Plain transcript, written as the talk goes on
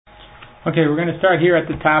Okay, we're going to start here at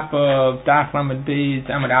the top of Daf Lamed Beis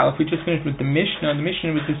Amud Aleph. We just finished with the Mishnah. The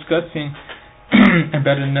Mishnah was discussing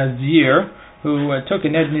about a Nazir who took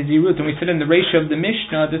a ned Nazirut, and we said in the ratio of the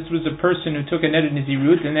Mishnah, this was a person who took a ned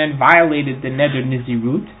Nazirut and then violated the ned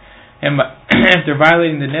Nazirut. And after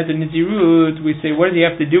violating the ned Nazirut, we say, what does he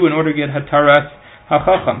have to do in order to get Hataras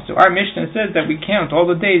HaChacham? So our Mishnah says that we count all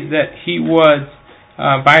the days that he was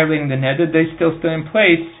violating the neder, they still in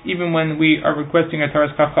place, even when we are requesting a Taras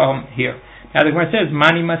Chacham here. Now the Gemara says,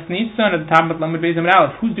 Mani Masnisan at the top of Lamed Beis Amud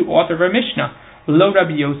Aleph. Who's the author of our Mishnah? Lo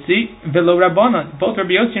Rabbi Yossi, velo Rabbanan. Both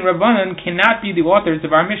Rabbi Yossi and Rabbanan cannot be the authors of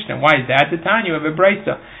our Mishnah. Why is that? The Tanya of a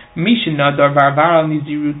Brisa. Mishin Nadar Varvar al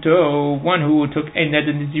Niziruto, one who took a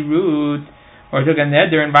neder Nizirut, or took a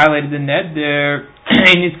neder and violated the neder,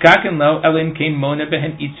 Nizkaken lo elim kein mona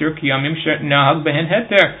behen itzur kiyamim nahag behen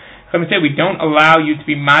heter. Chacham say we don't allow you to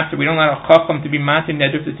be matzah, we don't allow a chacham to be matzah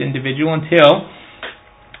neder for this individual until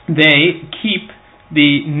they keep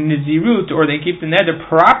the nizirut, or they keep the neder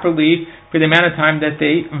properly for the amount of time that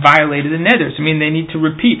they violated the neder. So I mean they need to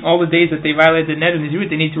repeat all the days that they violated the neder nizirut,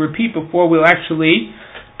 they need to repeat before we'll actually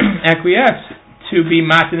acquiesce to be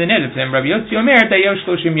matzah the neder. Then Rabbi Yossi Omer dayosh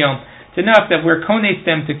shloshim yom. It's enough that we're kones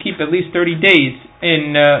them to keep at least 30 days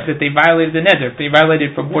in that they violated the neder. If they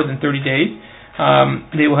violated for more than 30 days,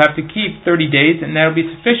 they will have to keep 30 days, and that will be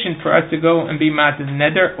sufficient for us to go and be matzah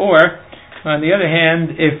neder. Or, on the other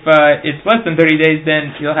hand, if it's less than 30 days,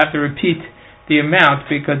 then you'll have to repeat the amount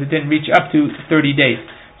because it didn't reach up to 30 days.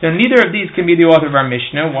 So neither of these can be the author of our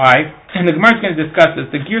Mishnah. Why? And the Gemara is going to discuss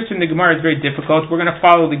this. The Girsa in the Gemara is very difficult. We're going to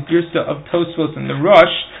follow the Girsa of Tosfos and the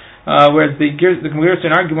Rosh, whereas the Girsa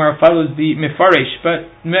in our Gemara follows the Mefaresh. But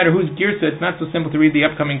no matter whose Girsa, it's not so simple to read the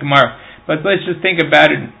upcoming Gemara. But let's just think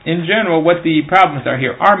about it in general, what the problems are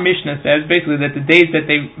here. Our Mishnah says basically that the days that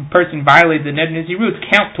the person violated the ned Nizirut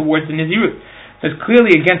count towards the Nizirut. That's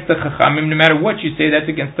clearly against the Chachamim. No matter what you say, that's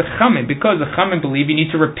against the Chachamim, because the Chachamim believe you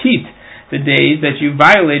need to repeat the days that you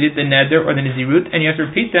violated the neder or the Nizirut, and you have to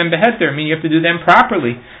repeat them beheter. I mean, you have to do them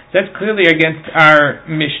properly. So that's clearly against our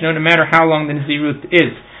Mishnah, no matter how long the Nizirut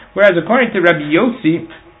is. Whereas according to Rabbi Yossi,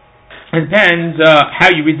 it depends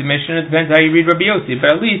how you read the Mishnah, it depends how you read Rabbi Yossi,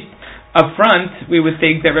 but at least up front, we would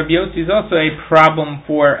think that Rabbi Yossi is also a problem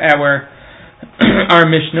for our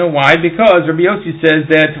Mishnah. Why? Because Rabbi Yossi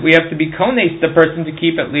says that we have to be kones the person to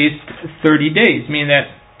keep at least 30 days, meaning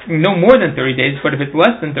that no more than 30 days, but if it's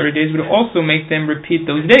less than 30 days, we would also make them repeat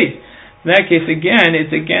those days. In that case, again,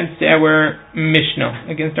 it's against our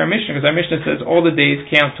Mishnah, because our Mishnah says all the days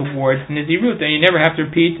count towards Nizirut, and you never have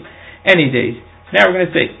to repeat any days. Now we're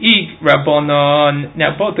going to say Ig Rabbanon.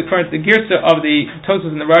 Now both the Girsa of the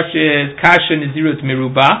Tosfos and the Rosh is Kasha Nizirut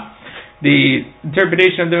Miruba. The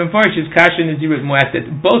interpretation of the Mefarsh is Kasha Nizirut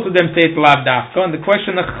Mu'etet. Both of them say it's Lav Dafka, and the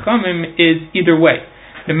question of the Chachamim is either way.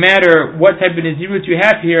 No matter what type of Nizirut you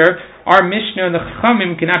have here, our Mishnah and the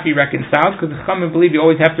Chachamim cannot be reconciled, because the Chachamim believe you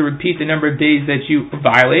always have to repeat the number of days that you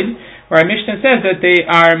violate, where our Mishnah says that they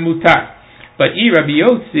are mutar. But Rabbi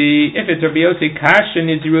Yossi, if it's Rabbi Yossi, Kasha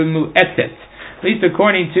Nizirut Mu'etet. At least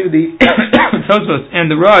according to the Tosfos and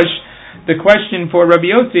the Rosh, the question for Rabbi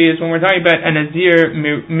Yossi is when we're talking about a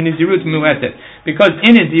Nizirut Mu'etet. Because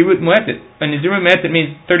in Nizirut Mu'etet, a Nizirut Mu'etet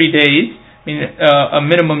means 30 days, a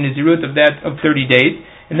minimum Nizirut of 30 days.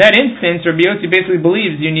 In that instance, Rabbi Yossi basically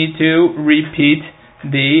believes you need to repeat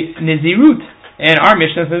the Nizirut. And our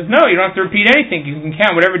Mishnah says, no, you don't have to repeat anything. You can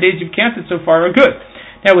count whatever days you've counted so far are good.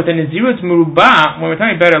 Now, with a Nizirut Merubah, when we're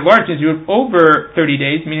talking about a large Nizirut over 30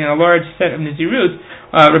 days, meaning a large set of Nizirut,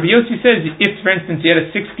 Rabbi Yossi says if, for instance, he had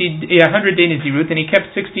a 100-day Nizirut, and he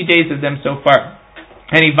kept 60 days of them so far,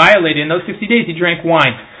 and he violated, in those 60 days he drank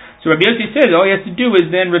wine. So Rabbi Yossi says all he has to do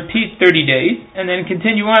is then repeat 30 days, and then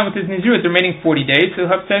continue on with his Nizirut, the remaining 40 days, so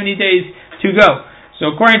he'll have 70 days to go.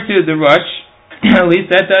 So according to the Rosh, at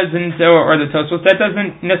least that doesn't, or the Tosfos, that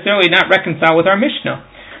doesn't necessarily not reconcile with our Mishnah.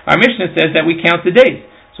 Our Mishnah says that we count the days.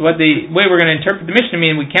 So the way we're going to interpret the Mishnah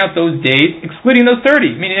means we count those days, excluding those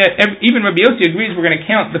 30. Meaning that even Rabbi Yossi agrees we're going to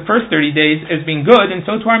count the first 30 days as being good, and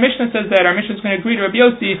so too our Mishnah says that our Mishnah is going to agree to Rabbi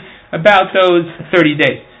Yossi about those 30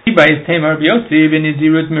 days. By his time, Rabbi Yossi in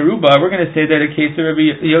Nizirut Meruba, we're going to say that a case of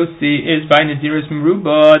Rabbi Yossi is by Nizirut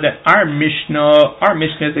Meruba, that our Mishnah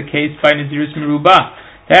is a case by Nizirut Meruba.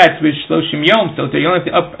 That's with Shloshim Yom, so you only have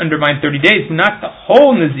to undermine 30 days, not the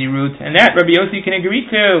whole Nizirut, and that Rabbi Yossi can agree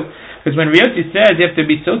to. Because when Rabbi Yossi says you have to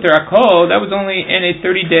be Soter HaKol, that was only in a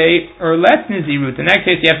 30-day or less Nizirut. In that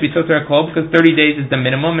case, you have to be Soter HaKol because 30 days is the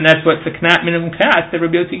minimum, and that's what the minimum Knas that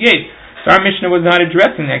Rabbi Yossi gave. So our Mishnah was not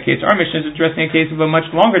addressing that case. Our Mishnah is addressing a case of a much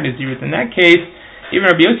longer Nizirut. In that case, even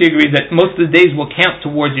Rabbi Yossi agrees that most of the days will count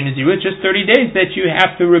towards your Nizirut, just 30 days that you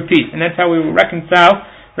have to repeat. And that's how we will reconcile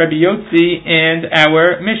Rabbi Yossi and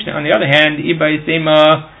our Mishnah. On the other hand, Ibai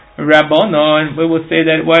Sema Rabbanon, we will say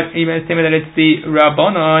that what Ibai Sema that it's the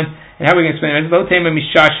Rabbanon, and how are we going to explain it? Lo Tema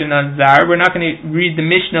Mishashin Nazar. We're not going to read the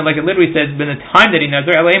Mishnah like it literally says, "Been the time that he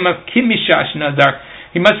Nazar." Elema Kim Mishash Nazar.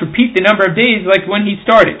 He must repeat the number of days like when he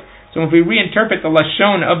started. So if we reinterpret the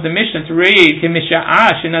lashon of the Mishnah to read Kim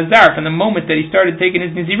Misha'ash and Nazar from the moment that he started taking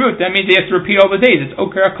his Nizirut, that means he has to repeat all the days. It's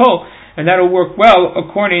Oker Akol, and that'll work well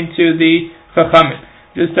according to the Chachamim.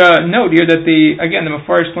 Just note here that the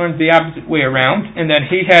Mefarish learns the opposite way around, and that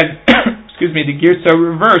he had, the Girsa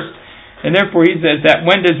reversed, and therefore he says that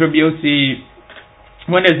when does the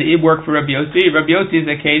Ib work for Rabbi Yossi? Rabbi Yossi is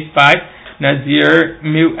a case by Nazir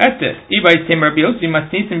Mu'etet. Ibay Tim Rabbi Yossi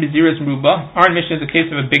Masnisim Beziras Ruba. Our Mishnah is a case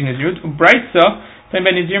of a big Nazirut. Ubraisa Tim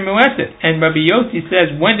Ben Nazir Mu'etet. And Rabbi Yossi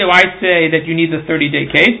says, when do I say that you need the 30-day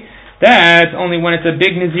case? That's only when it's a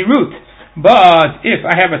big Nazirut. But if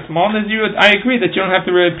I have a small Nazirut, I agree that you don't have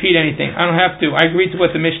to repeat anything. I don't have to. I agree to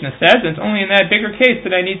what the Mishnah says, and it's only in that bigger case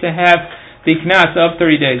that I need to have the Knas of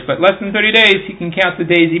 30 days. But less than 30 days, he can count the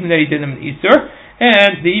days even that he did them in Isur.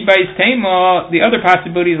 And the Ibais Tema, the other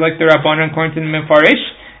possibilities like the Rabbanan according to the Mefarish.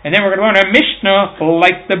 And then we're going to learn our Mishnah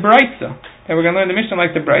like the Braisa. And we're going to learn the Mishnah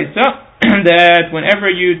like the Braisa, that whenever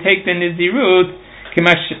you take the Nizirut, like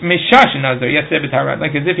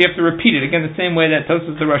as if you have to repeat it again the same way that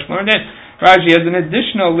Tosfos the Rosh learned it. Rashi has an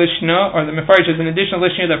additional lishna, or the Mefarish has an additional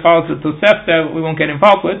lishna that follows the Tosefta. We won't get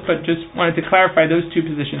involved with, but just wanted to clarify those two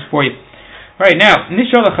positions for you. All right, now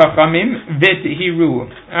Nishal Chachamim Vit Hiru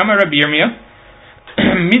Amar Rabbi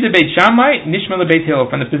Yirmiyah Mida Beit Shammai Nishma LeBeit Hillel.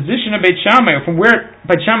 From the position of Beit Shammai, or from where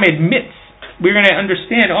Beit Shammai admits, we're going to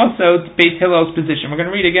understand also Beit Hillel's position. We're going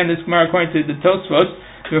to read again this Gemara according to the Tosfos.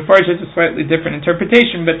 The Mefarish has a slightly different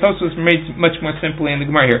interpretation, but Tosfos made much more simply in the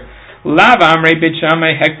Gemara here. Lava Amrei Beit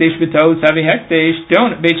Shammai Hekdesh B'Tos Havi Hekdesh.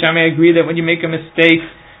 Don't Beit Shammai agree that when you make a mistake,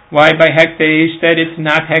 why by Hekdesh, that it's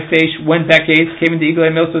not Hekdesh? When's that case? Came into Iglai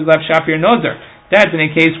Milsos Lav Shafir Nozer. That's in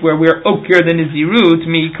a case where we're Okir the Nizirut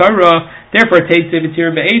Mi'ikara. Therefore, Teitze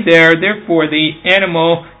B'Tir Be'eder. Therefore, the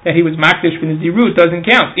animal that he was Makdish for Nizirut doesn't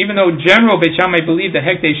count. Even though general Beit Shammai believed that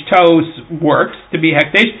Hekdesh Tos works to be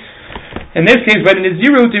Hekdesh, in this case, by the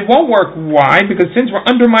Nazirut, it won't work. Why? Because since we're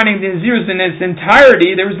undermining the Nazirut in its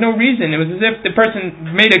entirety, there was no reason. It was as if the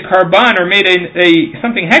person made a karban or made a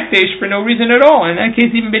something hekdesh for no reason at all. In that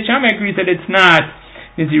case, even Beit Shammai agrees that it's not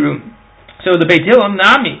Nazirut. So the Beit Hillel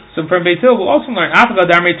Nami. So from Beit Hillel, we'll also learn even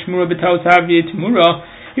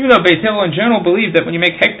though Beit Hillel in general believe that when you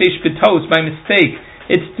make hekdesh b'tos by mistake,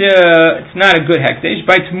 it's not a good hekdesh.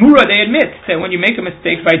 By Tamura, they admit that when you make a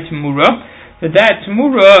mistake by Tamura, that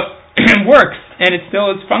Tamura works, and it's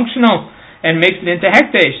functional, and makes it into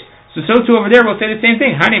hekdesh. So too over there we'll say the same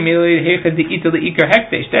thing. That's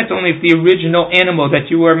only if the original animal that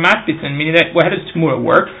you were matbisin, meaning that, how does Tamura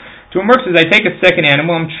work? Tamura works is I take a second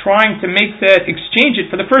animal, I'm trying to exchange it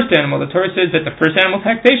for the first animal. The Torah says that the first animal is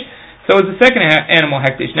hekdesh, so is the second animal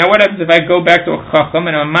hekdesh. Now what happens if I go back to a chacham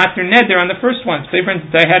and I'm mater neder on the first one? Say for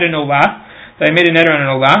instance I had an olah, so I made a neder on an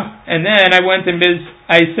olah, and then I went and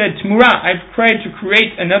I said, Tmura, I tried to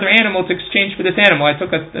create another animal to exchange for this animal. I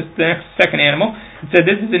took the next second animal and said,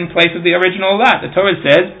 this is in place of the original olah. The Torah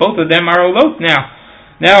says, both of them are olot now.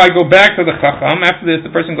 Now I go back to the chacham. After this,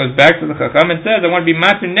 the person goes back to the chacham and says, I want to be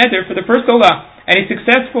mater neder for the first olah. And he's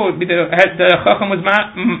successful. The chacham was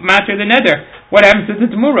mater the neder. What happens to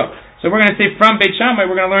the Tmura? So we're going to say from Beit Shammai,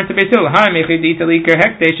 we're going to learn to Beit Hillel. If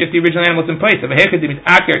the original animal is in place. If the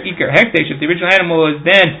original animal is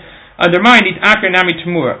then undermined, it's akar nami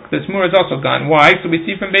Tmura. The Tmura is also gone. Why? So we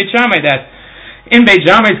see from Beit Shammai that in Beit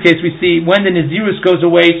Shammai's case, we see when the Nazirus goes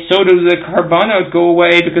away, so do the Karbanos go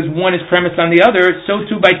away because one is premised on the other. So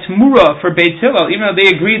too by Tmura for Beit Hillel, even though they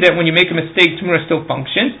agree that when you make a mistake, Tmura still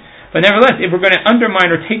functions. But nevertheless, if we're going to undermine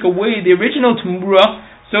or take away the original Tmura,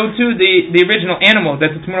 so too the original animal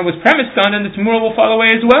that the Tmura was premised on, then the Tmura will fall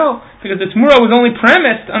away as well. Because the Tmura was only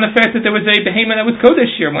premised on the fact that there was a behemoth that was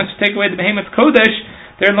Kodesh here. Once you take away the behemoth Kodesh,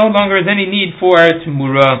 there no longer is any need for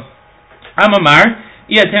Tmura. Amamar,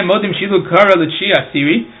 Iatem Modim Shilu Kara L'Shia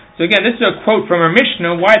Siri. So again, this is a quote from our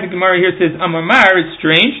Mishnah. Why the Gemara here says Amamar is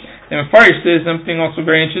strange. The Mefarish says something also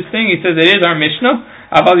very interesting. He says it is our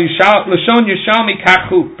Mishnah. Aval Lashon Yerushalmi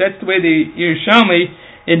Kachu. That's the way the Yerushalmi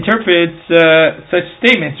interprets such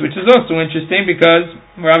statements, which is also interesting because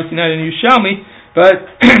we're obviously not in Yerushalmi, but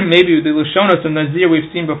maybe the Lashonos of Nazir we've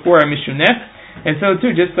seen before are Mishuneh, and so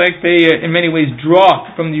too, just like they in many ways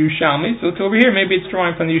draw from the Yerushalmi, so too over here maybe it's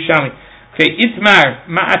drawing from the Yerushalmi. Okay, Itmar,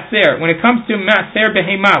 Ma'aser, when it comes to Ma'aser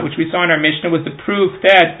Behema, which we saw in our Mishnah, was the proof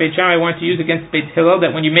that Beit Shammai wanted to use against Beit Hillel,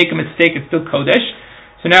 that when you make a mistake it's still Kodesh.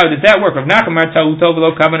 So now does that work? That's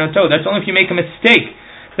only if you make a mistake.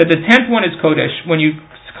 that the 10th one is Kodesh. When you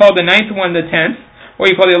call the 9th one the 10th, or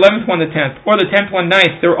you call the 11th one the 10th, or the 10th one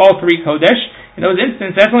 9th, they're all three Kodesh. In those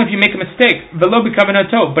instances, that's only if you make a mistake. Velo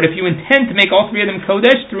b'kavanato. But if you intend to make all three of them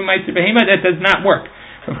Kodesh through Meiser Behema, that does not work.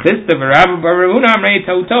 It's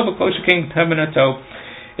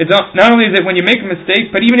not only is it when you make a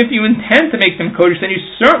mistake, but even if you intend to make them Kodesh, then you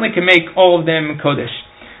certainly can make all of them Kodesh.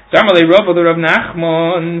 So Rav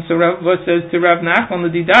says to Rav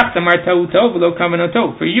Nachman,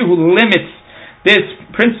 for you who limits this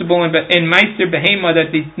principle in Meiser Behema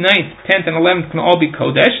that the 9th, 10th, and 11th can all be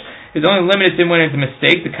Kodesh, is only limited to when it's a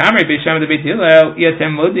mistake. The Kamrei Beisham of the Beit Hillel,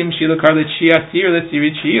 Yasem Modim Shila Karlet Shiatir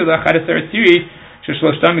Lesiri Shil Lachadasar Siri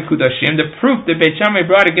Shoshloshtam Mikudashim. The proof that Beit Shammai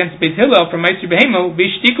brought against Beit Hillel from Meiser Behema,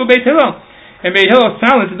 Vishtiku Beit Hillel, and Beit Hillel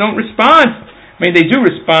silent, don't respond. I mean, they do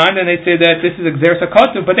respond and they say that this is Exer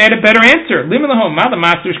Sakatu, but they had a better answer. Limelahom Mala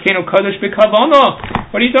Masters Keno Kodesh Bekavono.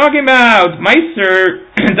 What are you talking about? Meiser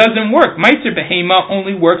doesn't work. Meiser Behema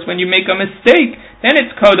only works when you make a mistake. Then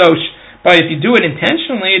it's Kodesh. But if you do it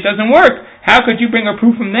intentionally, it doesn't work. How could you bring a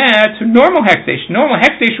proof from that to normal hekdesh? Normal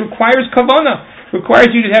hekdesh requires kavana,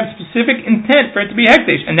 requires you to have specific intent for it to be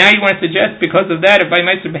hekdesh. And now you want to suggest because of that, if by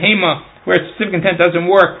Meiser Behema, where specific intent doesn't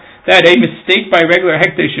work, that a mistake by regular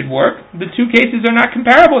hekdesh should work. The two cases are not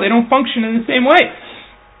comparable. They don't function in the same way.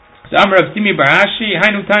 So Amar Rav Simi Barashi,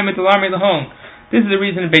 Hainu Time at the Lamri Lahom. This is the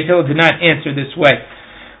reason Beit Hillel did not answer this way.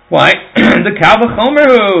 Why? The Kal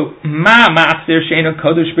V'chomer Master Sheina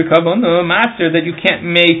Kodesh B'Kavono, Master that you can't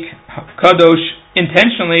make Kadosh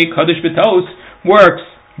intentionally, Kodesh B'Tos, works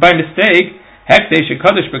by mistake. Hekdesh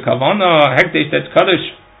Kodesh B'Kavono, Hekdesh that's Kodesh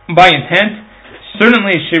by intent,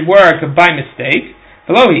 certainly should work by mistake.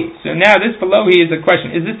 Velohi. So now this Velohi is a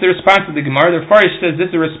question. Is this the response of the Gemara? The Farish says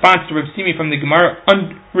this is a response to Rav Simi from the Gemara,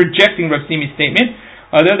 rejecting Rav Simi's statement.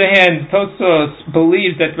 On the other hand, Tosos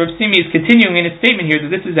believes that Rav Simi is continuing in his statement here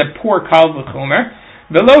that this is a poor Kal V'chomer.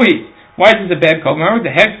 Velohi. Why is this a bad Kal V'chomer?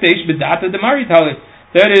 The Hekdesh B'data Demari Talit.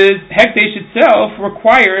 That is, Hekdesh itself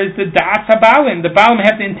requires the Das HaBalim. The Balim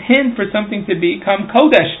have to intend for something to become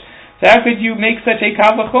Kodesh. So how could you make such a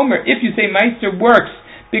Kal V'chomer? If you say Meister works,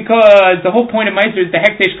 because the whole point of Meister is the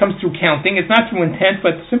Hekdesh comes through counting. It's not through intent,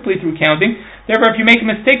 but simply through counting. Therefore, if you make a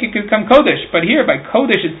mistake, it could become Kodesh. But here, by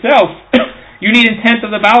Kodesh itself, you need intent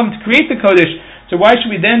of the Balim to create the Kodesh. So why should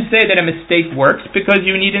we then say that a mistake works? Because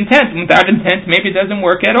you need intent. Without intent, maybe it doesn't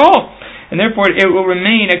work at all. And therefore, it will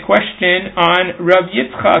remain a question on Rav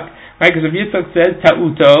Yitzchak. Right? Because Rav Yitzchak says,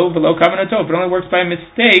 Ta'uto, v'lo kavanato. If it only works by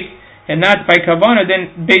mistake and not by kavana,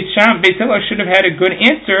 then Beit Hillel should have had a good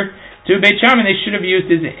answer to Beit Shammai, and they should have used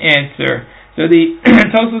his answer. So the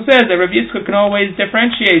Tosfos says that Rav Yitzchak can always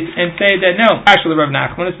differentiate and say that no, actually Rav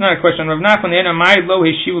Nachman, it's not a question on Rav Nachman.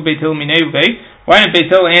 Why didn't Beit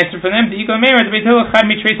Hillel answer for them? Rav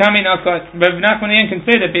Nachman can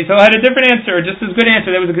say that Beit Hillel had a different answer, or just as good answer.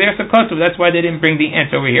 That was exactly Kotov. That's why they didn't bring the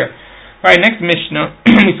answer over here. All right, next Mishnah.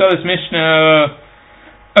 We saw this Mishnah.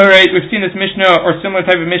 All right, we've seen this Mishnah or similar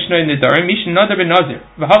type of Mishnah in the Darim. Mishnah Nadar ben Nazir.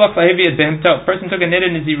 Person took a net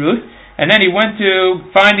in Nazirut, and then he went to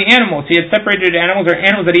find the animals. He had separated animals or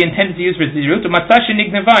animals that he intended to use for Nazirut. He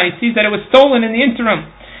sees that it was stolen in the interim.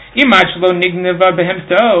 If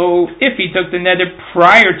he took the nether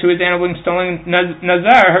prior to his animal being stolen,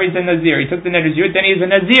 Nazar, he's a Nazir. He took the nether Nazir, then he's a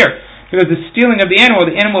Nazir. Because the stealing of the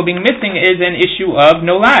animal being missing is an issue of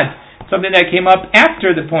nolad. Something that came up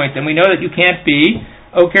after the point. And we know that you can't be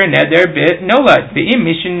Oker Neder Bit Nolad. If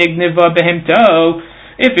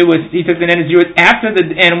he took the Nazir after the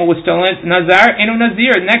animal was stolen, Nazar Enu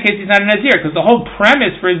Nazir. In that case, he's not a Nazir, because the whole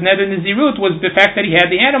premise for his Neder Nazirut was the fact that he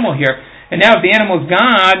had the animal here. And now if the animal's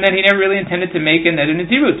gone, then he never really intended to make a Neder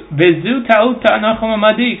Nazirut. Bezu Ta'uta Nachum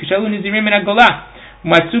Amadi Kishalu Nazirim in Agolah.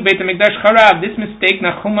 Matsu Beit HaMikdash Charav. This mistake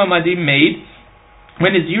Nachum Amadi made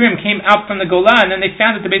when the Nazirim came out from the Golah, and then they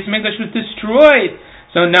found that the Beit HaMikdash was destroyed.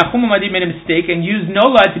 So Nachum Amadi made a mistake and used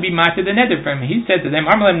Nolad to be matter the nether for him. He said to them,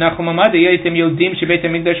 Amalem Nachum Amadi, Yayitim Yodim Shebeit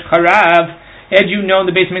HaMikdash Charav. Had you known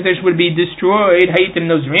the Beit HaMikdash would be destroyed, Hayitim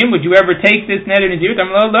Nozrim, would you ever take this nether Nazirut?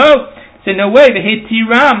 Amalem Lo. Said, no way, the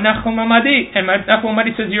Hetiram Nachum Amadi. And Nachum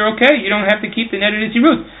Amadi says, you're okay, you don't have to keep the nether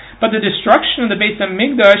Nazirut. But the destruction of the Beit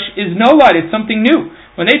HaMikdash is Nolad, it's something new.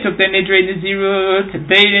 When they took their Nidrei Nazirut,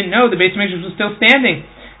 they didn't know the Beit HaMikdash was still standing.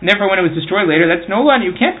 And therefore when it was destroyed later, that's Nolad,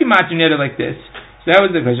 you can't be matter nether like this. So that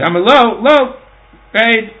was the question. Lo,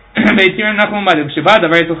 right? When the Chachamim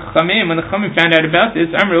found out about this,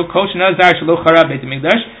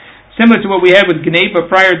 similar to what we had with Gneba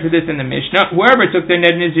prior to this in the Mishnah, whoever took their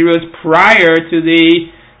Neder Nazirus prior to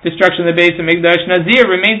the destruction of the Beit HaMikdash, Nazir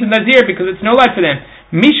remains a Nazir because it's no light for them.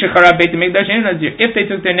 If they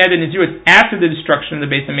took their Neder Nazirus after the destruction of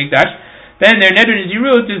the Beit HaMikdash, then their neder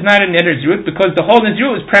nazirut is not a neder nazirut because the whole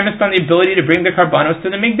nazirut was premised on the ability to bring the karbanos to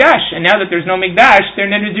the mikdash, and now that there's no mikdash, their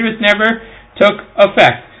neder nazirut never took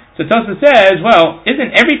effect. So Tosfos says, well,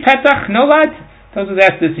 isn't every petach nolad? Tosfos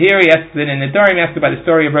asked this here. He asked it in the Nedarim. He asked it by the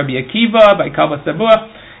story of Rabbi Akiva, by Kalba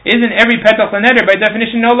Sabua. Isn't every petach neder by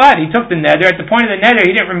definition nolad? He took the neder at the point of the neder.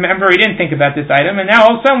 He didn't remember. He didn't think about this item, and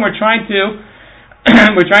now all of a sudden we're trying to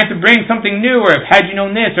bring something new, or if had you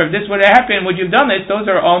known this, or if this would have happened, would you have done this?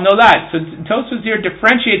 Those are all nolad. So Tosfos here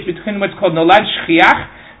differentiates between what's called nolad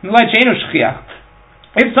shchiach and nolad she'eino shchiach.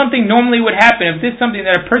 If something normally would happen, if this is something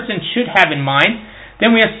that a person should have in mind,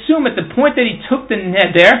 then we assume at the point that he took the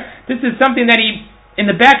neder, this is something that he, in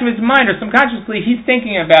the back of his mind or subconsciously, he's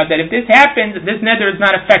thinking about, that if this happens, this neder is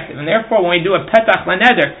not effective. And therefore, when we do a petach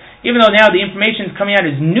la-neder, even though now the information is coming out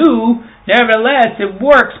as new, nevertheless, it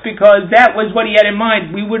works because that was what he had in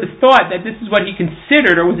mind. We would have thought that this is what he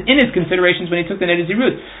considered or was in his considerations when he took the neder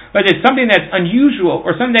zirut. But it's something that's unusual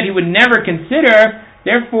or something that he would never consider.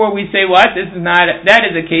 Therefore, we say, what? That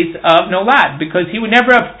is a case of nolad, because he would never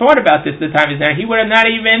have thought about this at the time of his neder. He would have not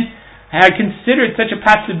even had considered such a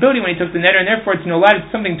possibility when he took the neder, and therefore it's nolad, it's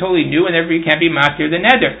something totally new, and therefore you can't be matir the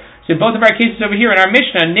neder. So both of our cases over here in our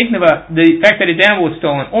Mishnah, Nignava, the fact that his animal was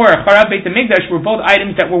stolen, or Charab Beit HaMikdash, were both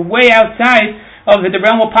items that were way outside of the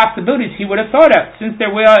realm of possibilities he would have thought of. Since they're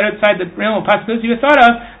way outside the realm of possibilities he would have thought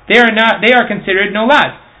of, they are considered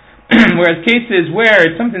nolad. Whereas cases where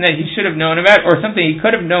it's something that he should have known about, or something he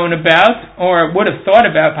could have known about, or would have thought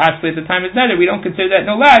about possibly at the time of his neder, we don't consider that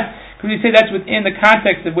nolad, because we say that's within the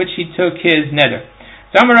context of which he took his neder.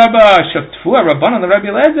 Zamar Rabba Shaftfu Rabbanan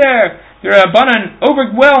Rabbi Eliezer. The Rabbanan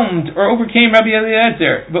overwhelmed or overcame Rabbi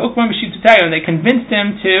Eliezer, and they convinced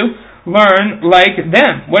him to learn like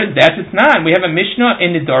them. What is that? It's not. We have a Mishnah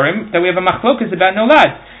in Nedarim that we have a machlokas about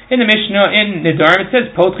nolad. In the Mishnah in Nedarim it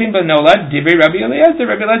says Potchim b'nolad divrei Rabbi Eliezer.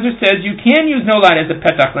 Rabbi Eliezer says you can use nolad as a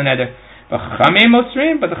petach l'neder. But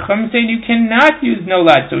the Chachamim saying you cannot use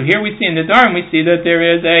nolad. So here we see in Nedarim we see that there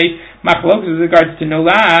is a machlokas with regards to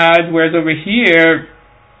nolad, whereas over here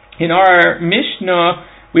in our Mishnah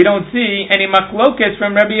we don't see any machlokas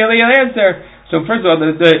from Rabbi Eliezer. So first of all,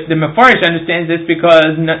 the Mefarish understands this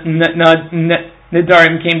because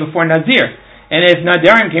Nedarim came before Nazir. And if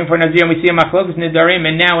Nedarim came before Nazir and we see a machlokas Nedarim,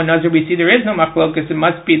 and now in Nazir we see there is no machlokas, it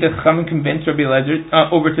must be the Chachamim convinced Rabbi Eliezer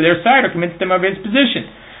over to their side, or convinced them of his position.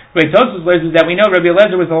 But Tosfos learns is that we know Rabbi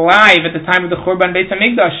Eliezer was alive at the time of the Churban Beis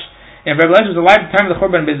HaMikdash. And Rabbi Eliezer was alive at the time of the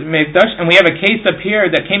Churban Beis HaMikdash, and we have a case up here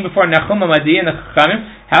that came before Nachum Amadi and the Chachamim.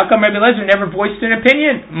 How come Rabbi Eliezer never voiced an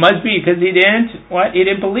opinion? Must be because he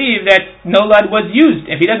didn't believe that nolad was used.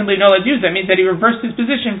 If he doesn't believe nolad was used, that means that he reversed his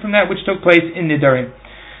position from that which took place in Nedarim.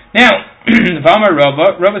 Now, V'amar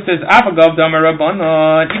Rava says, Avagav Damar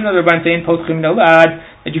Rabbanon, even though the Rabbanon saying Potchim nolad,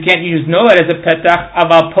 that you can't use nolad as a petach,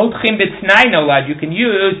 aval Potchim b'tnai nolad, you can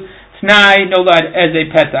use tnai nolad as a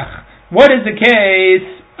petach. What is the case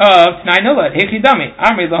of tnai nolad? Hechidami,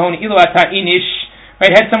 Amri lahon ilu ata inish.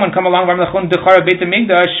 Right, had someone come along, at the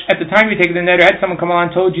time you take the neder, had someone come along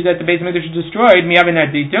and told you that the Beit HaMikdash is destroyed,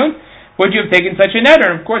 would you have taken such a neder?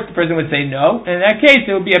 Of course the person would say no, and in that case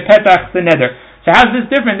it would be a petach the neder. So how's this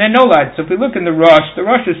different than nolad? So if we look in the Rosh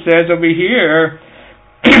says over here,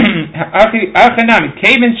 since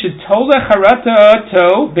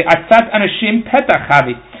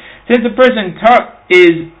the person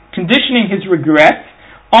is conditioning his regret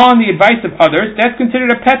on the advice of others, that's considered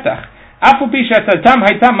a petach. Even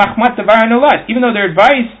though their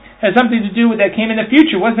advice has something to do with that came in the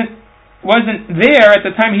future, wasn't there at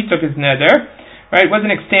the time he took his neder, right?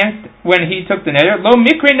 Wasn't extant when he took the neder. Lo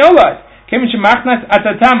mikre nolad. It's not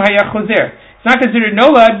considered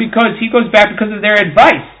nolad because he goes back because of their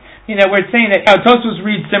advice. We're saying that Tosfos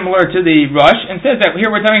reads similar to the Rosh and says that here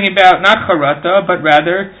we're talking about not charata but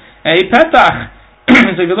rather a petach.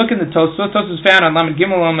 So if you look in the Tosfos found on Lamed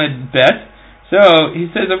Gimel Lamed Bet. So he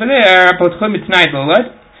says over there,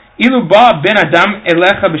 Ilu ba ben adam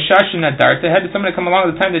elecha b'shashin nadarta. Had someone come along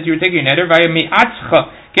at the time that you were taking your neder, via mi'atzcha,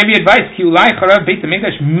 give you advice. Kiulai charav Beit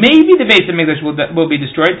HaMikdash. Maybe the Beit HaMikdash will be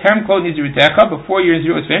destroyed. Terem kol nizrutecha, before your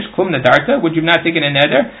nizru is finished. Klum nadarta. Would you have not taken a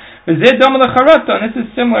neder? V'zeh dom lecharata, and this is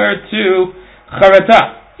similar to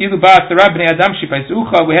charata. Ilu ba asara bnei adam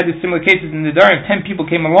shipaisucha. We had these similar cases in the Nedarim. 10 people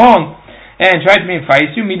came along and tried to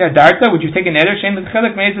fight you. Mina darta. Would you take a neder? Shem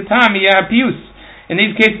l'chelek me'ezatam pius. In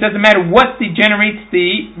these cases, it doesn't matter what generates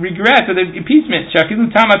the regret or the appeasement. Even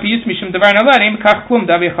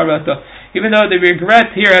though the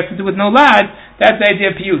regret here has to do with nolad, that's the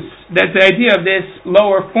idea of pius. That's the idea of this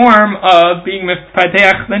lower form of being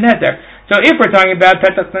mefateach l'neder. So if we're talking about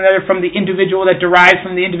petach l'neder from the individual that derives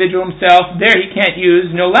from the individual himself, there he can't use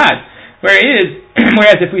nolad.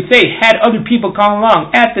 Whereas if we say, had other people come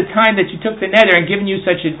along at the time that you took the neder and given you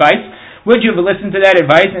such advice, would you have listened to that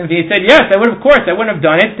advice? And if he said, yes, I would, of course, I wouldn't have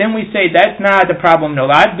done it, then we say that's not the problem,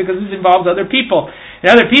 nolad, because this involves other people.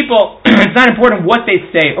 And other people, it's not important what they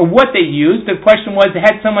say or what they use. The question was,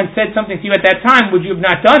 had someone said something to you at that time, would you have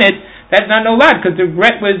not done it? That's not nolad, because the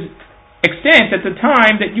regret was extent at the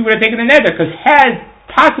time that you would have taken the neder. Because had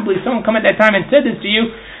possibly someone come at that time and said this to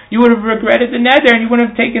you, you would have regretted the neder and you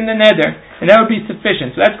wouldn't have taken the neder. And that would be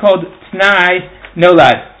sufficient. So that's called t'nai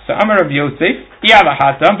nolad. So Amar Rav Yosef,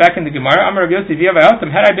 Yavahatam, back in the Gemara, Amar Rav Yosef,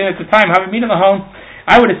 Yavahatam, had I been at the time, I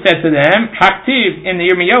would have said to them, Haktiv, in the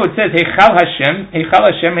Yirmiyahu it says, Heichal Hashem,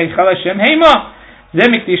 Heima,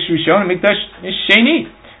 Zemikdish Rishon, Mikdash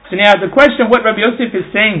Sheni. So now the question of what Rav Yosef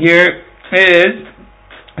is saying here is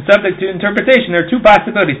subject to interpretation. There are two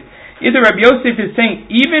possibilities. Either Rabbi Yosef is saying,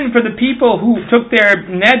 even for the people who took their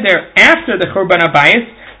neder after the Churban Abayis,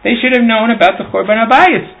 they should have known about the Churban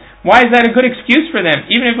Abayis. Why is that a good excuse for them?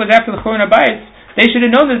 Even if it was after the Churban Abayis, they should have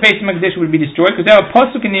known that the Beis Hamikdash would be destroyed, because there are a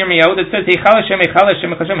pasuk in Yirmiyahu that says, Heichal Hashem,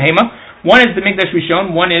 Heima. One is the Mikdash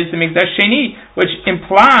Rishon, one is the Mikdash Sheni, which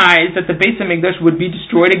implies that the Beis Hamikdash would be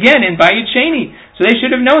destroyed again in Bayit Sheni. So they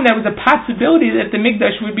should have known that was a possibility that the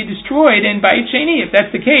Mikdash would be destroyed in Bayit Sheni. If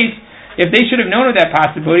that's the case, if they should have known of that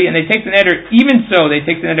possibility and they take the neder, even so, they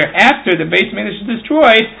take the neder after the Beis Hamikdash is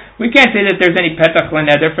destroyed, we can't say that there's any petach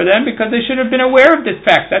l'neder for them because they should have been aware of this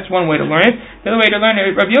fact. That's one way to learn it. The other way to learn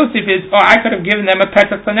it, Rav Yosef, is, I could have given them a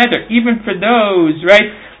petach l'neder, even for those, right,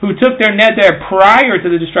 who took their neder prior to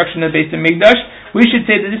the destruction of the Beis Hamikdash. We should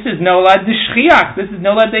say that this is nolad d'shchiach. This is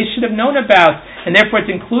nolad they should have known about, and therefore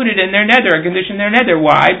it's included in their neder, a condition in their neder.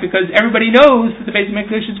 Why? Because everybody knows that the Beis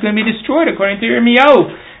Hamikdash is going to be destroyed according to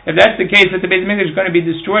Yirmiyahu. If that's the case, that the Beis Hamikdash is going to be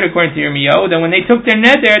destroyed according to Yirmiyahu, then when they took their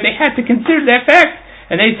neder, they had to consider that fact.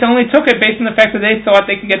 And they only took it based on the fact that they thought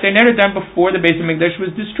they could get their neder done before the Beis Hamikdash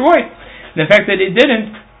was destroyed. And the fact that they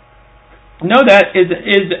didn't know that is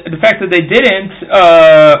the fact that they didn't,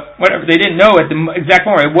 they didn't know at the exact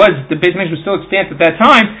moment it was, the Beis Hamikdash was still extant at that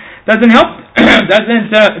time, doesn't help,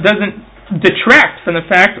 doesn't detract from the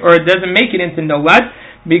fact, or it doesn't make it into nolad,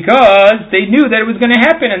 because they knew that it was going to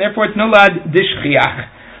happen, and therefore it's nolad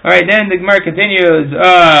d'shchiach. Alright, then the Gemara continues,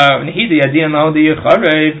 alright,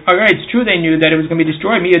 it's true they knew that it was going to be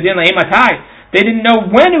destroyed. They didn't know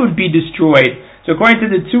when it would be destroyed. So according to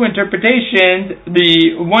the two interpretations,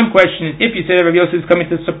 the one question is, if you say that Rav Yosef is coming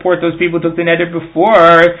to support those people who took the neder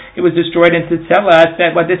before it was destroyed, and to tell us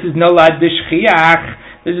that this is nolad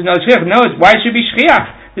d'shchiach, this is nolad d'shchiach. No, why should it be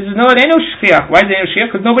shchiach? This is nolad eno shchiach. Why is it eno shchiach?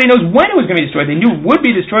 Because nobody knows when it was going to be destroyed. They knew it would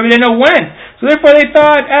be destroyed, but they didn't know when. So therefore they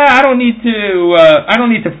thought, I don't need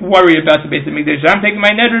to worry about the Beis Hamikdash. I'm taking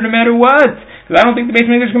my neder no matter what, because I don't think the Beis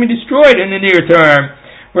Hamikdash is going to be destroyed in the near term.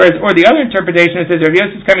 Whereas, or the other interpretation, it says Rav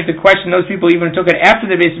Yosef is coming to question those people even who took it after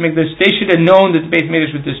the Beis Hamikdash. They should have known that the Beis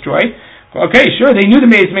Hamikdash was destroyed. Okay, sure, they knew the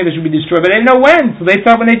Beis Hamikdash would be destroyed, but they didn't know when. So they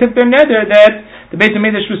thought when they took their neder that the Beis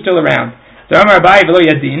Hamikdash was still around. So Amar Abai v'lo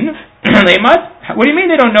yadin. What do you mean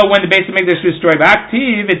they don't know when the Beis Hamikdash was destroyed?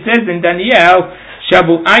 Aktiv, it says in Daniel,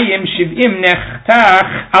 Shabu ayim shivim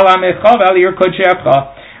nechtach ala mechav al yer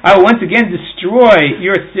kodshecha. I will once again destroy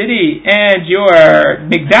your city and your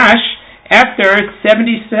Mikdash after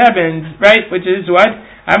 77, right? Which is what?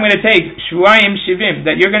 I'm going to take Shvuayim Shivim,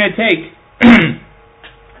 that you're going to take 7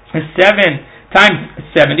 times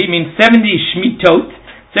 70, means 70 Shmitot,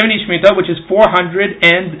 which is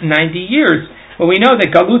 490 years. Well, we know that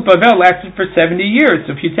Galut Bavel lasted for 70 years.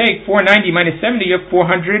 So if you take 490 minus 70, you have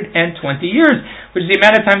 420 years, which is the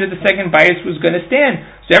amount of time that the second bias was going to stand.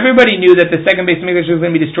 So everybody knew that the second Beis Hamikdash was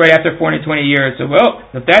going to be destroyed after 420 years. So, well,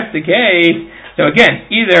 if that's the case, so again,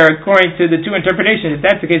 either according to the two interpretations, if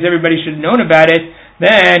that's the case, everybody should have known about it,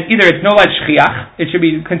 then either it's nolad shchiach, it should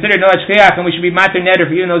be considered nolad shchiach, and we should be mater neder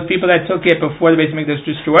for even those people that took it before the Beis Hamikdash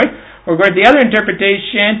was destroyed. Or according to the other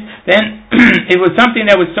interpretation, then it was something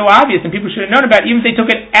that was so obvious and people should have known about it. Even if they took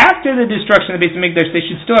it after the destruction of the Beis Hamikdash, they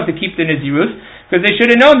should still have to keep the Nazirut, because they should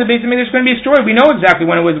have known the Beis Hamikdash was going to be destroyed. We know exactly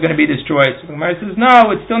when it was going to be destroyed. So the Gemara says, no,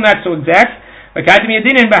 it's still not so exact.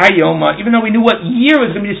 Even though we knew what year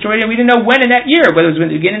was going to be destroyed, and we didn't know when in that year, whether it was in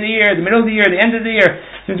the beginning of the year, the middle of the year, the end of the year.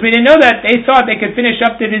 Since we didn't know that, they thought they could finish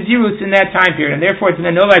up the Nazirut in that time period, and therefore it's in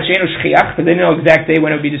a nolad she'enu shchiach, because they didn't know exact day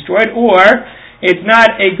when it would be destroyed, or it's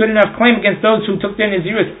not a good enough claim against those who took their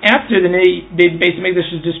Nazirut after the Beis Hamikdash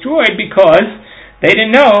was destroyed, because they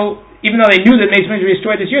didn't know, even though they knew that the Beis Hamikdash was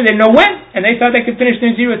destroyed this year, they didn't know when, and they thought they could finish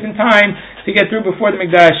the Nazirut in time to get through before the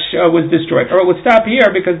Mikdash was destroyed. Alright, we'll stop here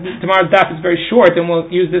because tomorrow's daf is very short, and we'll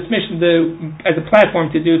use this mission as a platform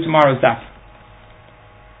to do tomorrow's daf.